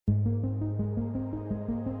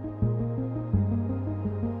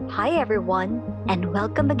Hi, everyone, and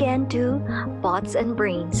welcome again to Bots and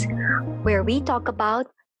Brains, where we talk about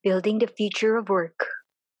building the future of work.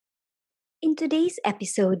 In today's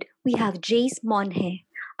episode, we have Jace Monhe,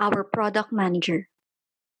 our product manager.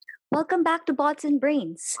 Welcome back to Bots and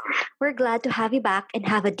Brains. We're glad to have you back and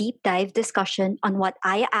have a deep dive discussion on what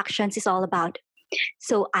Aya Actions is all about.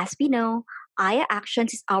 So, as we know, Aya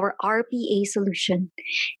Actions is our RPA solution.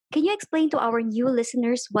 Can you explain to our new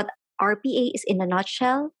listeners what RPA is in a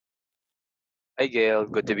nutshell? Hi, Gail.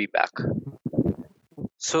 Good to be back. In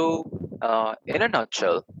a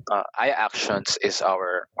nutshell, iActions is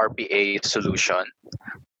our RPA solution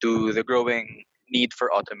to the growing need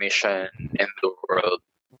for automation in the world.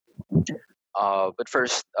 But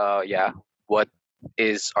first, what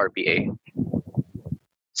is RPA?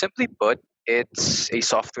 Simply put, it's a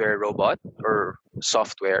software robot or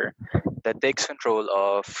software that takes control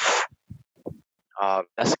of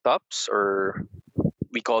desktops, or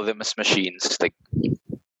we call them as machines, like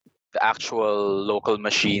the actual local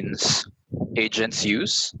machines agents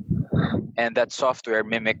use, and that software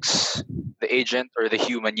mimics the agent or the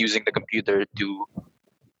human using the computer to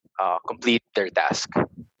complete their task.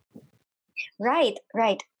 Right,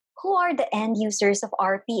 right. Who are the end users of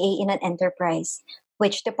RPA in an enterprise?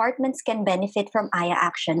 Which departments can benefit from Aya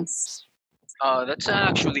actions? That's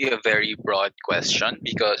actually a very broad question,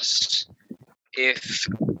 because if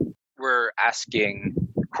we're asking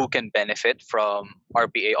who can benefit from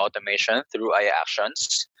RPA automation through IA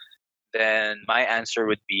actions, then my answer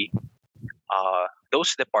would be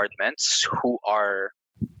those departments who are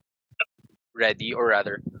ready, or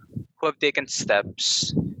rather, who have taken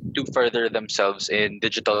steps to further themselves in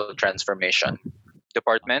digital transformation.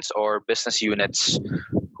 Departments or business units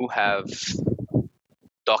who have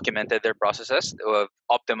documented their processes, who have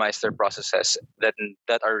optimized their processes that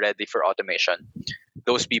are ready for automation.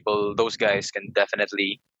 Those people, those guys can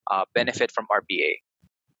definitely benefit from RPA.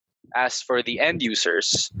 As for the end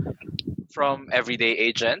users, from everyday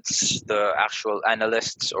agents, the actual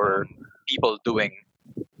analysts or people doing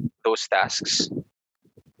those tasks,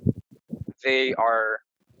 they are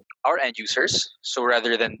our end users. So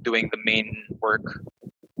rather than doing the main work,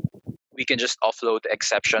 we can just offload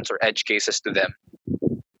exceptions or edge cases to them.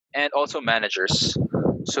 And also managers,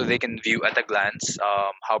 so they can view at a glance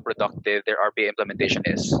how productive their RPA implementation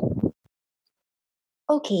is.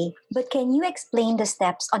 Okay, but can you explain the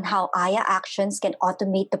steps on how Aya actions can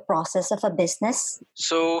automate the process of a business?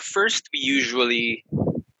 So first, we usually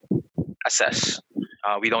assess.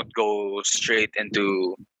 We don't go straight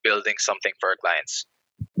into building something for our clients.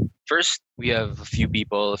 First, we have a few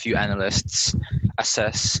people, a few analysts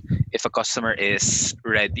assess if a customer is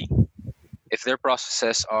ready, if their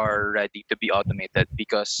processes are ready to be automated,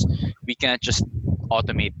 because we can't just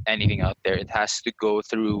automate anything out there. It has to go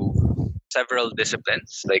through several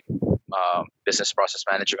disciplines like business process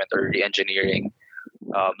management or re-engineering,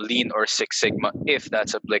 lean or Six Sigma, if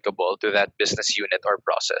that's applicable to that business unit or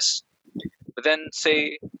process. But then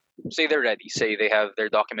say they're ready, say they have their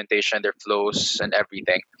documentation, their flows, and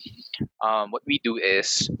everything. What we do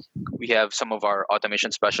is we have some of our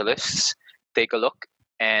automation specialists take a look,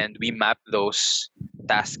 and we map those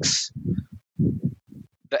tasks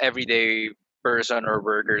the everyday person or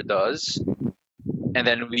worker does, and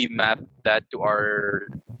then we map that to our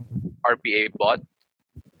RPA bot,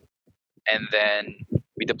 and then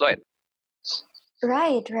we deploy it.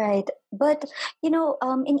 Right, right. But,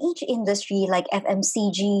 in each industry like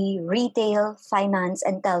FMCG, retail, finance,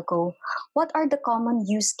 and telco, what are the common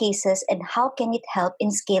use cases and how can it help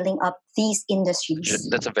in scaling up these industries?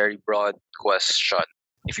 That's a very broad question.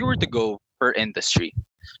 If you were to go per industry,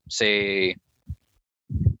 say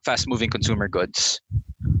fast moving consumer goods,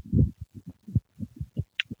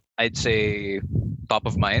 I'd say top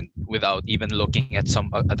of mind without even looking at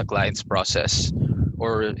the client's process,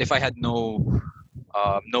 or if I had no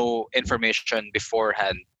information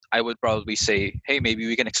beforehand, I would probably say, hey, maybe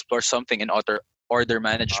we can explore something in order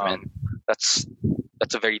management. That's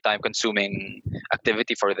a very time consuming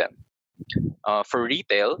activity for them. For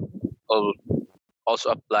retail, al-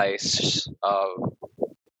 also applies.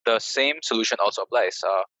 The same solution also applies.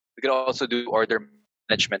 We could also do order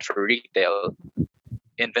management for retail,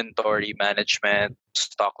 inventory management,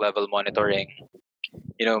 stock level monitoring,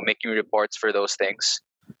 making reports for those things.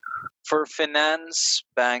 For finance,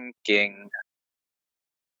 banking,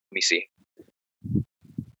 let me see.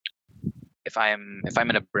 If I'm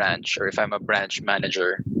in a branch, or if I'm a branch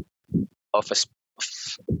manager of a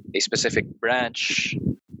specific branch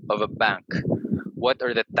of a bank, what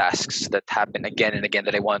are the tasks that happen again and again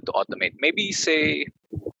that I want to automate? Maybe say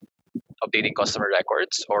updating customer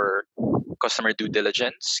records or customer due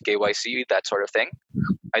diligence, KYC, that sort of thing.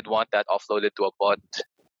 I'd want that offloaded to a bot.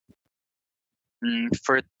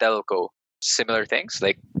 For telco, similar things.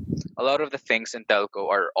 Like a lot of the things in telco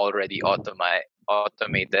are already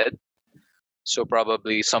automated. So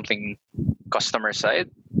probably something customer side,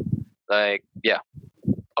 like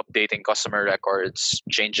updating customer records,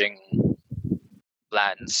 changing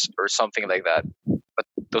plans, or something like that. But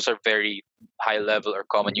those are very high level or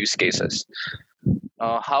common use cases.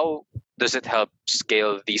 How does it help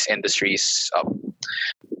scale these industries up?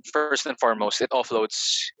 First and foremost, it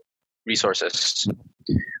offloads resources.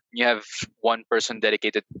 You have one person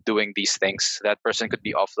dedicated to doing these things. That person could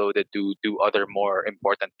be offloaded to do other more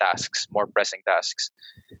important tasks, more pressing tasks.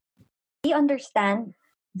 We understand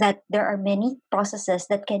that there are many processes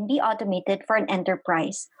that can be automated for an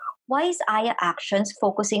enterprise. Why is Aya Actions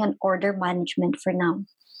focusing on order management for now?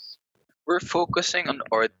 We're focusing on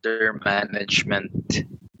order management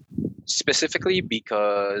specifically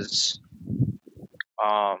because,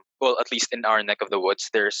 well, at least in our neck of the woods,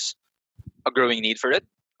 there's a growing need for it.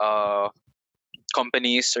 Uh,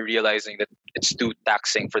 Companies are realizing that it's too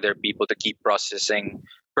taxing for their people to keep processing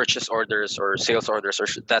purchase orders or sales orders or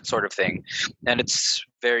that sort of thing, and it's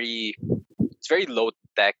very low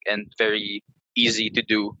tech and very easy to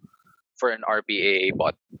do for an RPA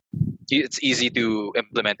bot. It's easy to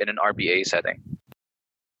implement in an RPA setting.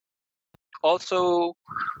 Also,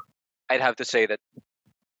 I'd have to say that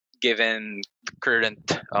given the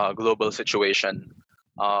current global situation,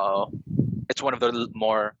 uh, it's one of the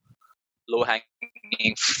more low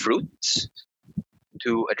hanging fruits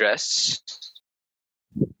to address.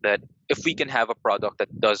 That if we can have a product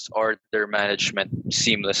that does order management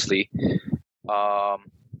seamlessly,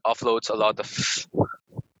 offloads a lot of,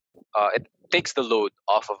 it takes the load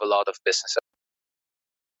off of a lot of businesses.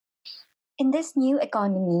 In this new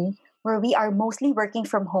economy, where we are mostly working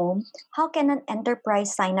from home, how can an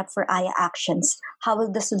enterprise sign up for Aya Actions? How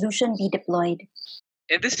will the solution be deployed?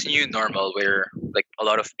 In this new normal where like a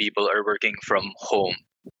lot of people are working from home,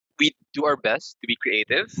 we do our best to be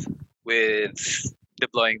creative with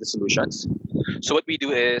deploying the solutions. So what we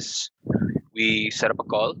do is we set up a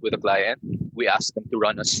call with a client. We ask them to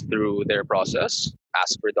run us through their process,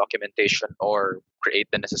 ask for documentation or create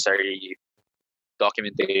the necessary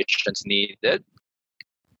documentations needed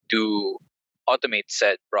to automate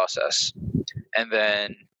said process. And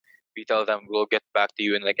then we tell them we'll get back to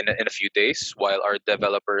you in a few days while our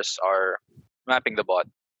developers are mapping the bot.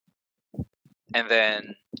 And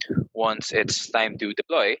then once it's time to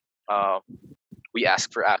deploy, uh, we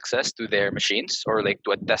ask for access to their machines or like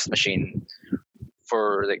to a test machine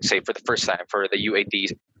for like say for the first time for the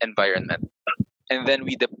UAT environment. And then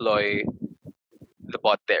we deploy the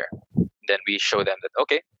bot there. Then we show them that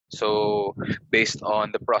okay, so based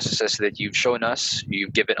on the processes that you've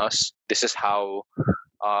given us, this is how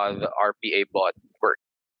the RPA bot works.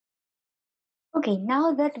 Okay,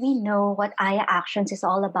 now that we know what Aya Actions is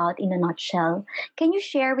all about in a nutshell, can you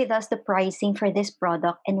share with us the pricing for this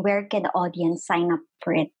product and where can the audience sign up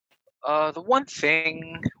for it? The one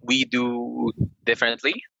thing we do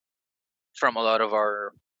differently from a lot of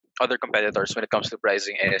our other competitors when it comes to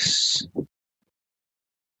pricing is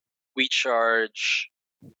we charge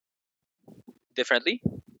differently,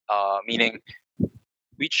 meaning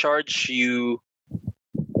we charge you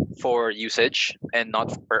for usage and not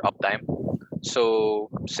per uptime. So,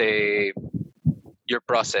 say your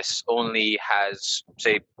process only has,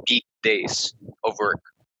 say, peak days of work.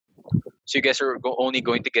 So, you guys are only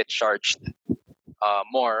going to get charged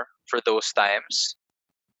more for those times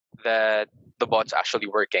that the bot's actually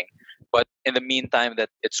working. But in the meantime, that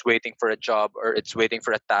it's waiting for a job or it's waiting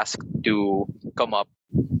for a task to come up,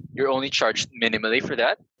 you're only charged minimally for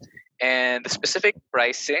that. And the specific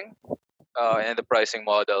pricing and the pricing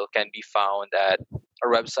model can be found at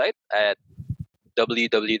our website at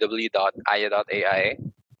www.aya.ai.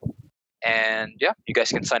 And yeah, you guys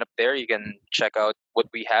can sign up there. You can check out what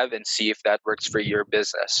we have and see if that works for your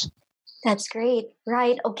business. That's great.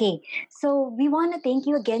 Right. Okay. So we want to thank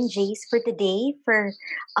you again, Jace, for today, for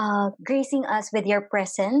gracing us with your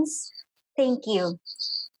presence. Thank you.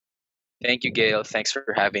 Thank you, Gail. Thanks for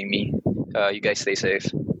having me. You guys stay safe.